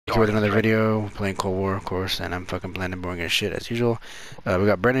Here with another video, playing Cold War, of course, and I'm fucking bland and boring as shit as usual. We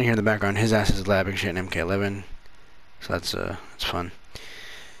got Brendan here in the background. His ass is labbing shit in MK11, so it's fun.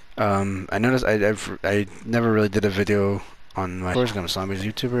 I noticed I never really did a video on my course. I'm a zombies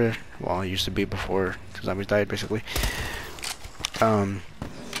YouTuber. Well, I used to be before zombies died, basically.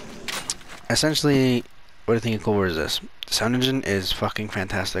 Essentially, what I think of Cold War is this: the sound engine is fucking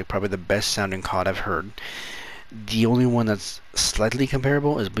fantastic. Probably the best sounding COD I've heard. The only one that's slightly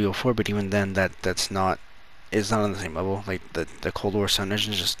comparable is BO4, but even then, it's not on the same level. Like the Cold War sound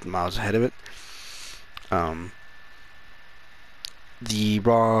engine is just miles ahead of it. The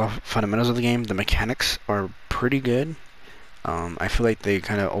raw fundamentals of the game, the mechanics are pretty good. I feel like they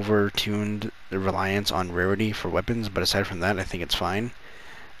kind of over-tuned the reliance on rarity for weapons, but aside from that, I think it's fine.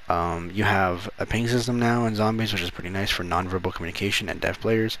 You have a ping system now in zombies, which is pretty nice for non-verbal communication and deaf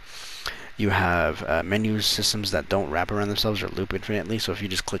players. You have menu systems that don't wrap around themselves or loop infinitely. So if you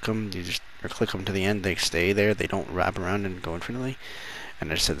just click them, or click them to the end, they stay there. They don't wrap around and go infinitely.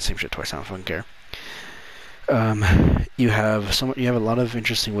 And I just said the same shit twice. I don't fucking care. You have a lot of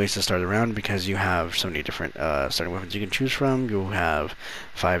interesting ways to start the round because you have so many different starting weapons you can choose from. You have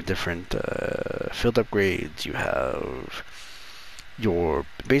 5 different field upgrades. You have your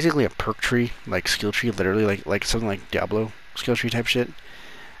basically a perk tree, like skill tree, literally like something like Diablo skill tree type shit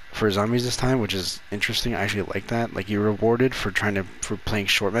for zombies this time, which is interesting. I actually like that. Like, you're rewarded for playing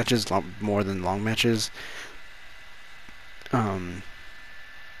short matches more than long matches. There's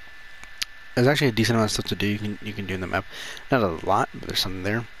actually a decent amount of stuff to do. You can do in the map, not a lot, but there's something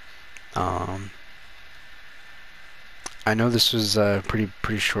there. I know this was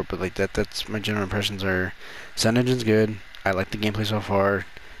pretty short, but like that's my general impressions are sound engine's good. I like the gameplay so far.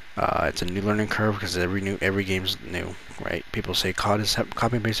 It's a new learning curve because every game's new, right? People say COD is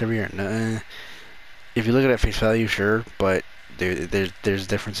copy and paste every year. Nah. If you look at it at face value, sure, but there's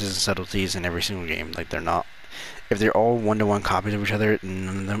differences and subtleties in every single game. Like, they're not, if they're all one-to-one copies of each other,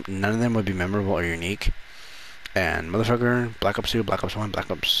 none of them would be memorable or unique. And motherfucker, Black Ops 2, Black Ops 1,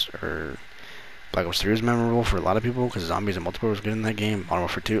 Black Ops 3 is memorable for a lot of people because zombies and multiplayer was good in that game. Modern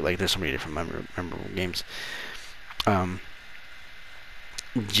Warfare 2, like, there's so many different memorable games.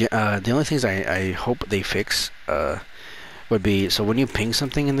 The only things I hope they fix would be, so when you ping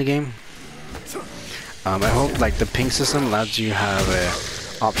something in the game, I hope like the ping system allows you to have a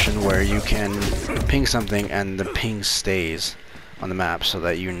option where you can ping something and the ping stays on the map so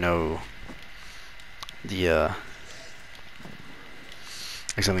that you know the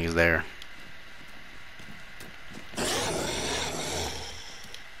like something is there.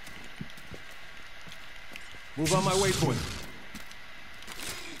 Move on my waypoint.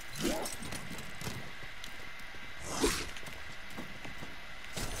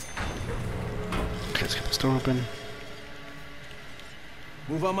 Okay, let's get this door open.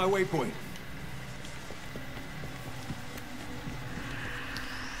 Move on my waypoint.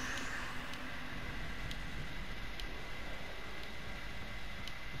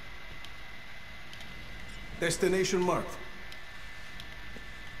 Destination marked.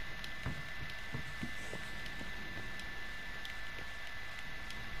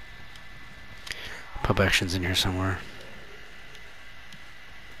 Pub action's in here somewhere.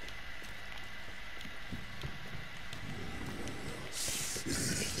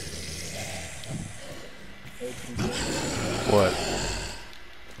 What?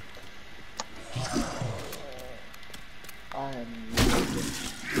 I am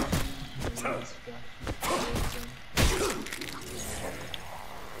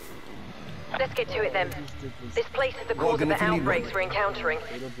Let's get to it then. This place is the cause of the outbreaks we're encountering.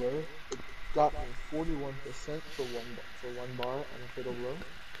 It got me 41% for one bar on a fatal blow.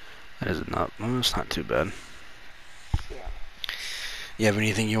 That is not. Well, it's not too bad. Yeah. You have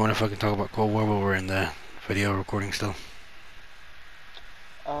anything you want to fucking talk about Cold War while we're in the video recording still?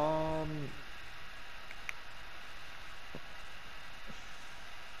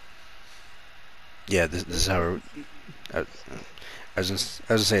 Yeah, this is how we're, I was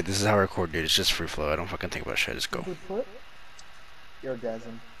gonna say, this is how I record, dude. It's just free flow. I don't fucking think about shit. Just go.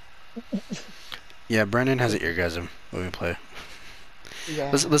 Orgasm. Yeah, Brandon has an orgasm when we play.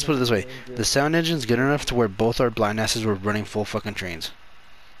 Yeah, Let's put it this way: the sound engine's good enough to where both our blind asses were running full fucking trains.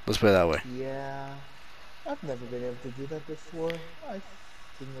 Let's put it that way. Yeah, I've never been able to do that before. I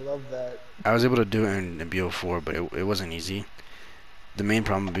fucking love that. I was able to do it in BO4, but it wasn't easy. The main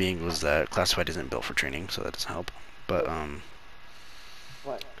problem being was that Classified isn't built for training, so that doesn't help. But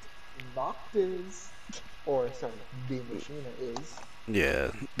What Noct is, or sorry, Beam Machina is.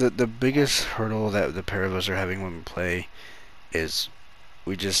 yeah, the biggest hurdle that the pair of us are having when we play is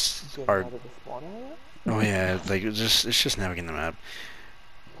we just Getting are. out of the spawn area? Oh yeah, like it's just navigating the map.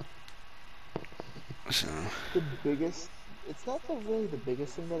 So, The biggest, it's not really the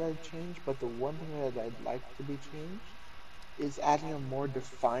biggest thing that I'd change, but the one thing that I'd like to be changed is adding a more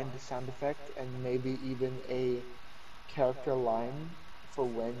defined sound effect and maybe even a character line for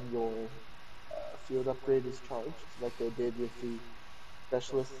when your field upgrade is charged, like they did with the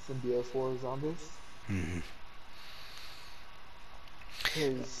specialists in BO4 zombies. mhm.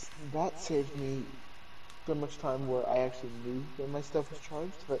 Because that saved me so much time where I actually knew when my stuff was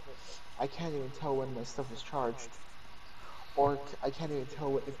charged, but I can't even tell when my stuff was charged, or I can't even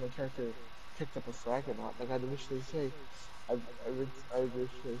tell if my character picked up a frag or not. Like I'd initially say, I'd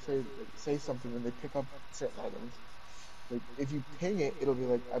initially say like say something when they pick up certain items. Like if you ping it, it'll be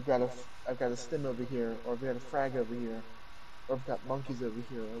like I've got a stim over here, or I've got a frag over here, or I've got monkeys over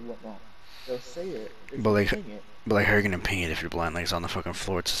here, or whatnot. They'll say it if But you like, ping it. but like, how are you gonna ping it if you're blind? Like, it's on the fucking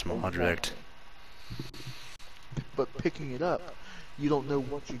floor. It's a small object. Exactly. But picking it up, you don't know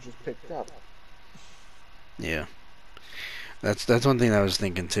what you just picked up. Yeah. That's one thing that I was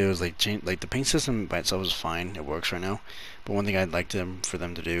thinking too. Is like change like the ping system by itself is fine. It works right now. But one thing I'd like for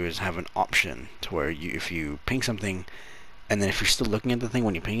them to do is have an option to where if you ping something, and then if you're still looking at the thing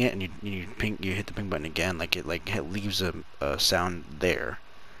when you ping it, and you hit the ping button again, like it leaves a sound there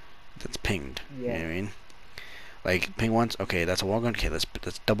that's pinged. You know Yeah. what I mean? Like ping once, okay, that's a wall gun. Okay, let's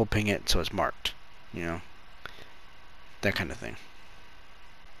double ping it so it's marked. You know, that kind of thing.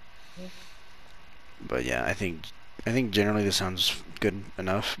 But yeah, I think generally this sounds good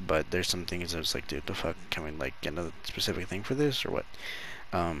enough. But there's some things that's like, dude, the fuck, can we like get another specific thing for this or what?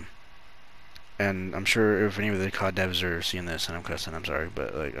 Um, and I'm sure if any of the COD devs are seeing this and I'm cussing, I'm sorry,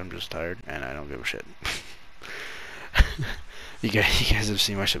 but like I'm just tired and I don't give a shit. You guys have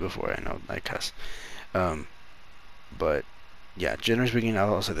seen my shit before. I know I cuss. Um, but yeah, generally speaking,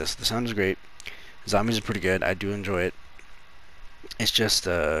 I'll say this: the sound is great. Zombies is pretty good. I do enjoy it. It's just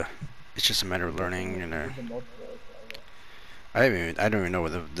it's just a matter of The thing learning with, and with the multiplayer is like that. I don't even know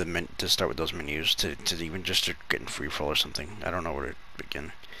where to start with those menus to even just to get in free fall or something. I don't know where to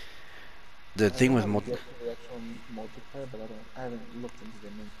begin. The I thing know with how to get to the actual multiplayer, but I haven't looked into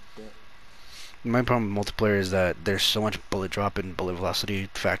the menus yet. my problem with multiplayer is that there's so much bullet drop and bullet velocity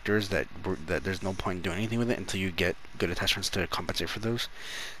factors that there's no point in doing anything with it until you get good attachments to compensate for those.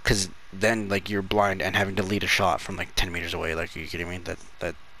 Because then like you're blind and having to lead a shot from like 10 meters away. Like, are you kidding me?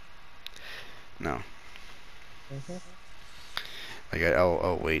 That no. Mhm. Like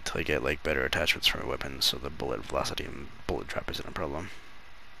I'll wait till I get like better attachments for my weapons, so the bullet velocity and bullet drop isn't a problem.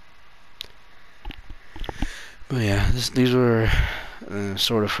 But yeah, these were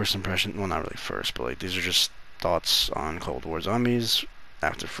sort of first impression. Well, not really first, but like these are just thoughts on Cold War Zombies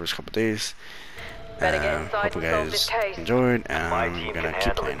after the first couple days. Better get inside Hope you and solve this guys case. enjoyed, and My I'm team gonna can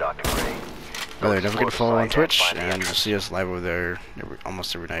keep handle it, playing. Dr. Gray. By the Go way, to don't forget to explosive follow on site and Twitch, find the and you'll entrance. see us live over there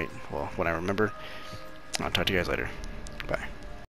almost every night. Well, when I remember. I'll talk to you guys later. Bye.